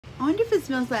I wonder if it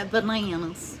smells like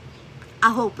bananas.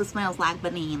 I hope it smells like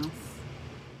bananas.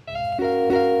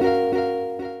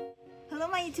 Hello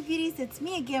my YouTube beauties, it's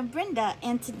me again, Brenda,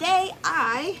 and today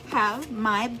I have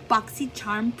my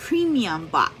BoxyCharm premium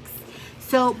box.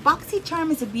 So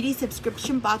BoxyCharm is a beauty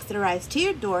subscription box that arrives to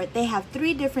your door. They have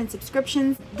 3 different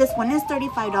subscriptions. This one is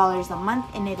 $35 a month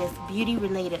and it is beauty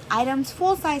related items,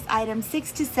 full-size items,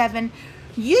 6 to 7.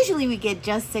 Usually we get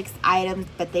just 6 items,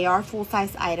 but they are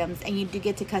full-size items and you do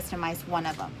get to customize one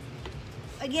of them.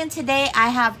 Again, today I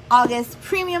have August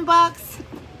premium box.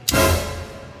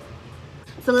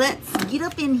 So let's get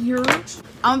up in here.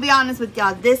 I'm gonna be honest with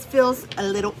y'all, this feels a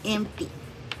little empty.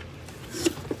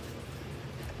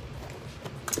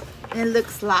 And it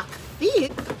looks like this.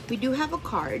 We do have a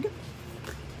card.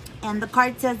 And the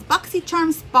card says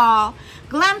BoxyCharm Spa,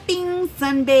 Glamping,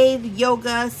 Sunbathe,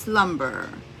 Yoga, Slumber.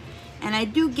 And I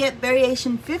do get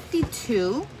variation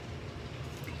 52.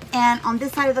 And on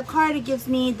this side of the card, it gives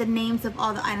me the names of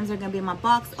all the items that are going to be in my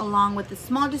box, along with a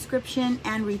small description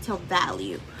and retail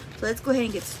value. So let's go ahead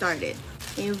and get started.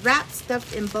 They wrapped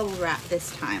stuff in bubble wrap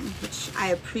this time, which I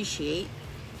appreciate.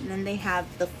 And then they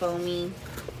have the foamy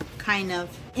kind of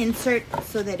insert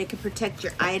so that it can protect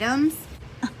your items.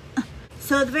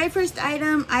 So the very first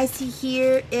item I see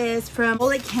here is from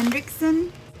Ole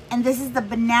Henriksen. And this is the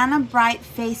Banana Bright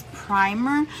Face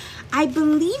Primer. I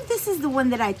believe this is the one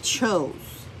that I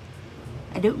chose.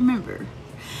 I don't remember.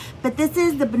 But this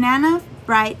is the Banana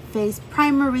Bright Face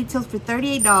Primer, retails for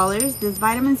 $38. This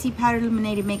vitamin C powder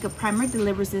illuminated makeup primer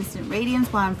delivers instant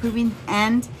radiance while improving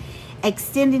and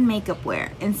extending makeup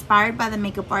wear. Inspired by the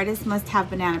makeup artist must have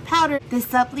banana powder, this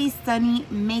subtly sunny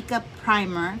makeup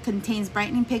primer contains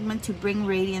brightening pigment to bring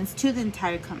radiance to the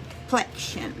entire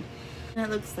complexion. And it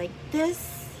looks like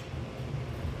this.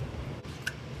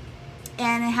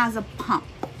 And it has a pump.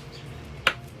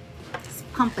 Let's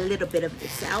pump a little bit of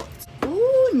this out.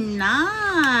 Ooh,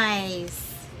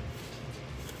 nice.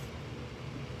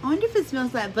 I wonder if it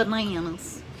smells like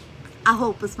bananas. I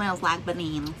hope it smells like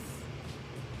bananas.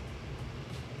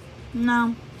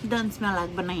 No, it doesn't smell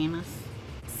like bananas.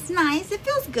 It's nice, it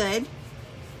feels good.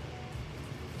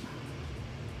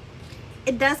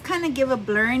 It does kind of give a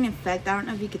blurring effect. I don't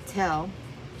know if you could tell.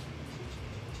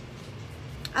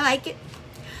 I like it.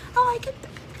 I like it.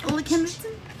 Ole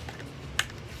Henriksen.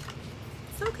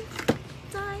 It's okay.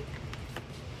 It's alright.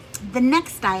 The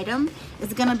next item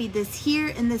is gonna be this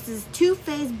here, and this is Too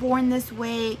Faced Born This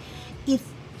Way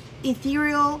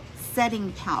Ethereal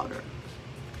Setting Powder.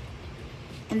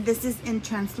 And this is in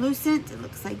translucent. It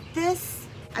looks like this.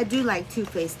 I do like Too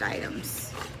Faced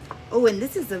items. Oh, and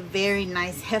this is a very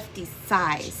nice hefty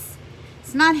size.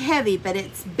 It's not heavy, but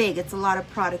it's big. It's a lot of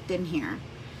product in here.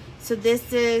 So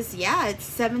this is, yeah, it's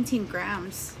 17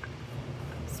 grams.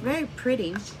 It's very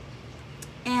pretty.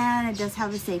 And it does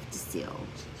have a safety seal.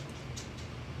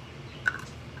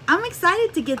 I'm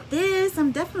excited to get this.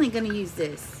 I'm definitely gonna use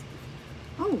this.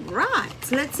 All right,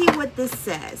 so let's see what this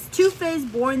says. Too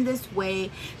Faced Born This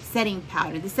Way Setting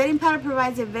Powder. The setting powder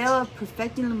provides a veil of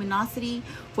perfecting luminosity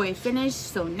for a finish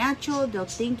so natural they'll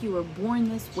think you were born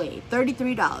this way.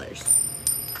 $33.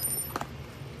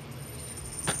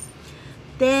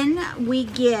 Then we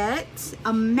get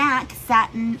a MAC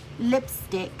satin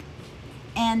lipstick,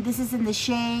 and this is in the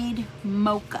shade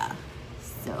Mocha.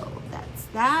 So that's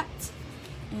that.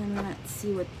 And let's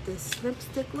see what this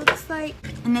lipstick looks like.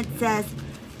 And it says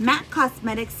MAC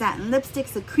Cosmetics Satin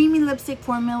Lipsticks, a creamy lipstick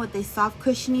formula with a soft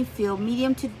cushiony feel,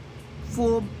 medium to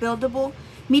full buildable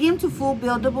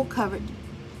coverage.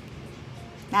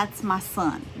 That's my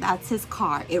son. That's his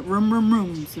car. It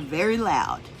rooms very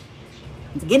loud.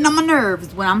 It's getting on my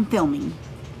nerves when I'm filming.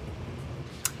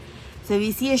 So if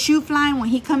you see a shoe flying when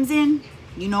he comes in,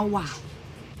 you know why.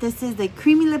 This is the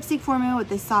creamy lipstick formula with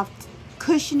a soft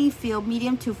cushiony feel,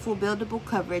 medium to full buildable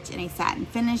coverage, and a satin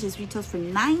finish. This retails for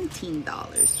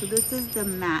 $19. So this is the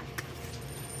MAC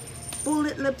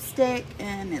Bullet lipstick,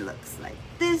 and it looks like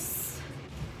this.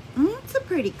 It's a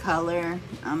pretty color.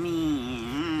 I mean,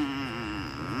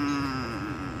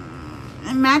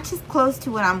 it matches close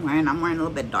to what I'm wearing. I'm wearing a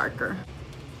little bit darker.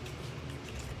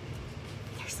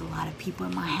 There's a lot of people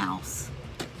in my house.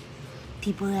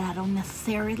 People that I don't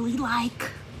necessarily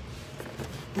like,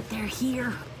 but they're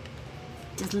here.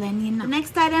 Just letting you know. The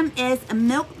next item is a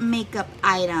Milk makeup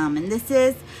item, and this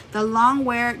is the Long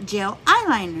Wear Gel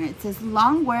Eyeliner. It says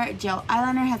Long Wear Gel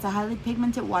Eyeliner has a highly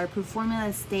pigmented waterproof formula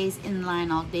that stays in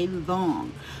line all day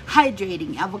long.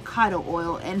 Hydrating avocado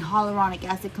oil and hyaluronic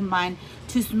acid combined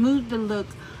to smooth the look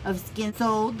of skin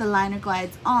so the liner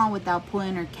glides on without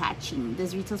pulling or catching.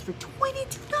 This retails for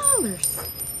 $22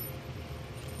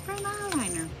 for an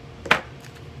eyeliner.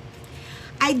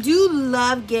 I I do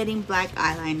love getting black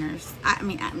eyeliners. I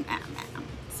mean,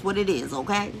 it's what it is,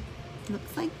 okay?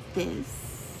 Looks like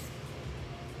this.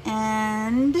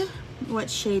 And what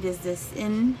shade is this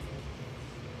in?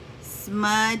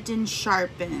 Smudge and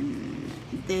Sharpen.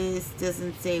 This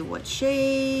doesn't say what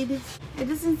shade. It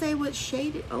doesn't say what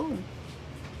shade. Oh,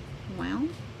 well.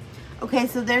 Okay,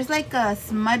 so there's like a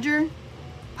smudger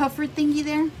puffer thingy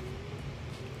there.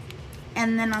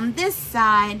 And then on this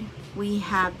side, we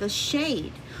have the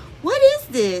shade. What is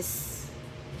this?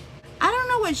 I don't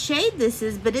know what shade this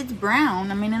is, but it's brown.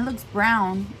 I mean, it looks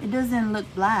brown. It doesn't look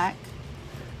black.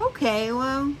 Okay,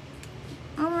 well,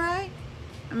 all right.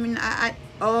 I mean,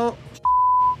 oh.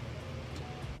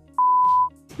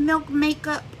 Milk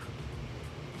makeup.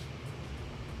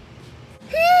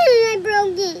 I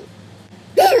broke it.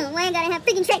 Why I gotta have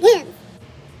freaking track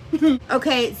hands?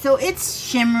 Okay, so it's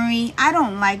shimmery. I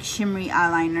don't like shimmery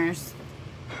eyeliners.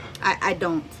 I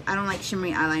don't like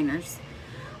shimmery eyeliners.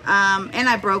 And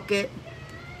I broke it.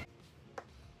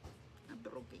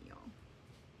 Y'all.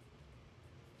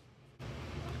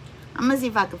 I'm gonna see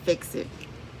if I can fix it.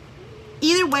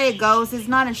 Either way it goes, it's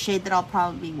not a shade that I'll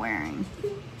probably be wearing.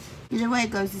 Either way it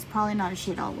goes, it's probably not a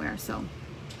shade I'll wear, so.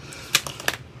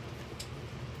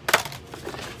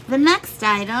 The next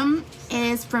item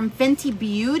is from Fenty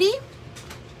Beauty.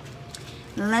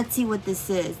 Let's see what this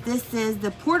is. This is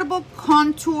the Portable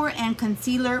Contour and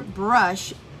Concealer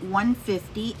Brush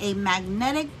 150, a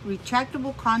magnetic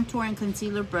retractable contour and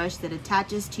concealer brush that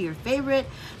attaches to your favorite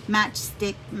matte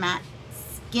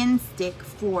skin stick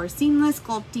for seamless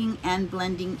sculpting and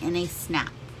blending in a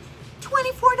snap.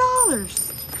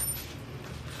 $24.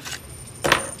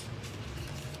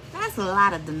 That's a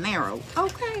lot of dinero.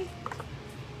 Okay.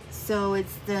 So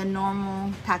it's the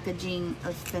normal packaging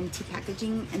of Fenty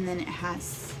packaging, and then it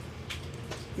has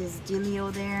this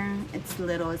dealio there. It's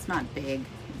little, it's not big,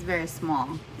 it's very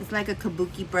small. It's like a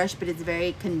kabuki brush, but it's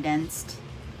very condensed.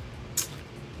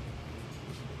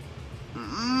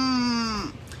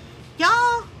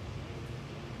 Y'all,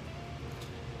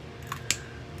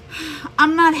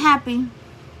 I'm not happy.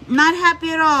 Not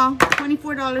happy at all.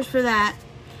 $24 for that.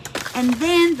 And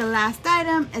then the last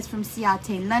item is from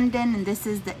Ciate London, and this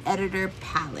is the Editor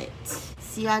Palette.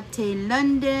 Ciate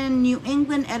London New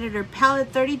England Editor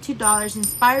Palette, $32.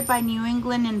 Inspired by New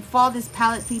England in fall, this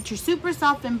palette features super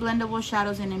soft and blendable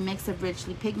shadows in a mix of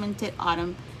richly pigmented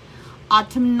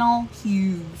autumnal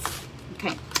hues.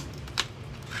 Okay.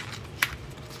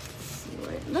 Let's see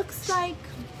what it looks like.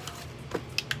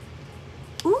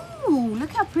 Ooh,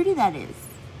 look how pretty that is.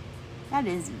 That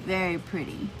is very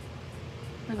pretty.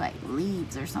 Look like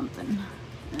leaves or something.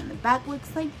 And the back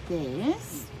looks like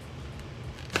this.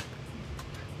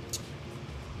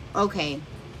 Okay.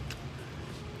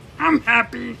 I'm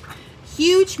happy.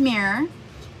 Huge mirror.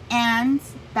 And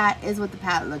that is what the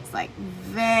palette looks like.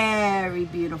 Very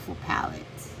beautiful palette.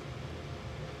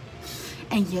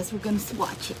 And yes, we're going to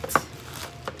swatch it.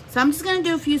 So I'm just going to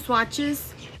do a few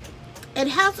swatches. It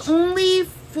has only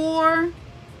four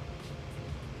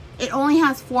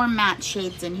matte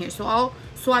shades in here. So I'll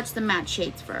swatch the matte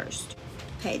shades first.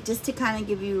 Okay, just to kind of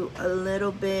give you a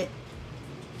little bit.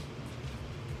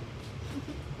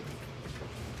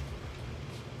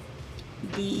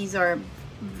 These are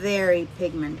very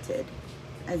pigmented,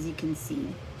 as you can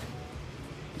see.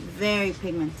 Very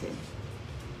pigmented.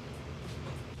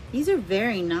 These are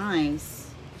very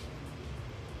nice.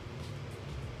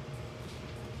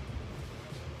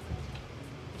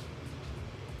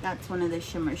 That's one of the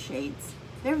shimmer shades.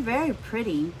 They're very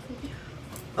pretty.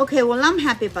 Okay, well, I'm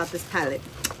happy about this palette.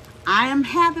 I am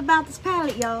happy about this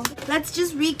palette, y'all. Let's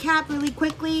just recap really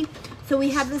quickly. So we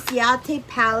have the Ciate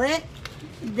palette.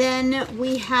 Then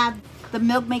we have the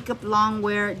Milk Makeup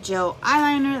Longwear Gel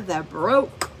Eyeliner that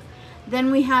broke.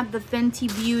 Then we have the Fenty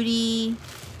Beauty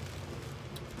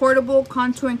Portable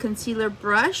Contour and Concealer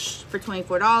Brush for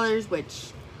 $24,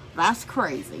 which that's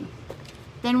crazy.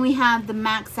 Then we have the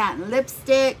MAC Satin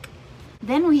Lipstick.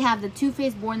 Then we have the Too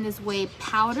Faced Born This Way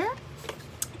Powder.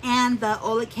 And the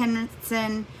Ole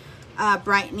Henriksen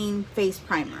Brightening Face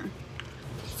Primer.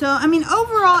 So, I mean,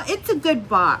 overall, it's a good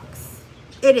box.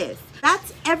 It is.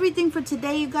 That's everything for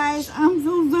today, you guys. I'm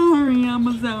so sorry I'm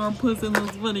a sourpuss in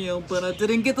this video, but I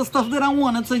didn't get the stuff that I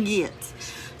wanted to get.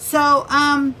 So,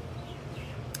 I'll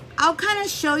kind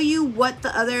of show you what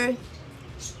the other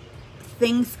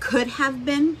things could have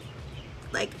been.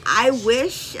 Like, I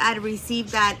wish I'd received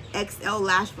that XL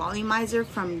Lash Volumizer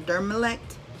from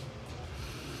Dermalect.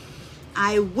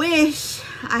 I wish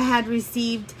I had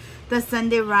received the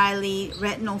Sunday Riley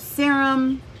Retinol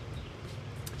Serum.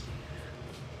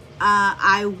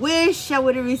 I wish I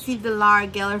would have received the Lara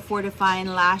Geller Fortifying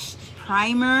Lash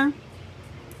Primer.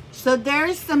 So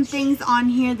there's some things on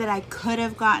here that I could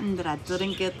have gotten that I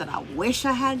didn't get, that I wish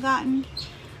I had gotten,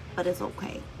 but it's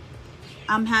okay.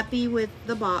 I'm happy with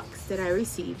the box that I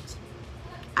received,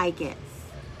 I guess.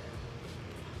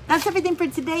 That's everything for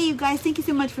today, you guys. Thank you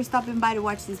so much for stopping by to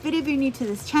watch this video. If you're new to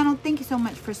this channel, thank you so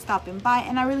much for stopping by,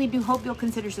 and I really do hope you'll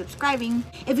consider subscribing.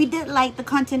 If you did like the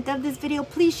content of this video,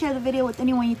 please share the video with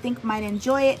anyone you think might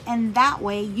enjoy it, and that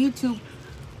way YouTube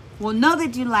will know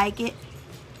that you like it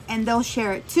and they'll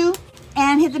share it too.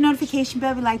 And hit the notification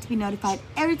bell if you'd like to be notified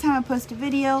every time I post a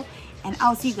video, and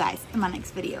I'll see you guys in my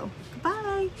next video.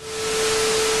 Goodbye.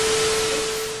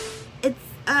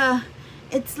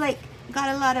 It's like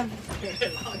got a lot of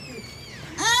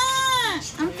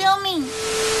I'm filming.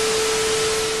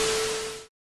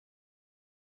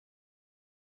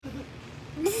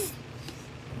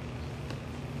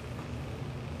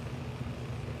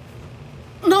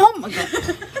 Oh my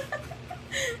god.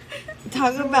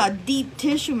 Talk about deep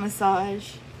tissue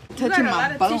massage. Touching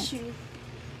my bone.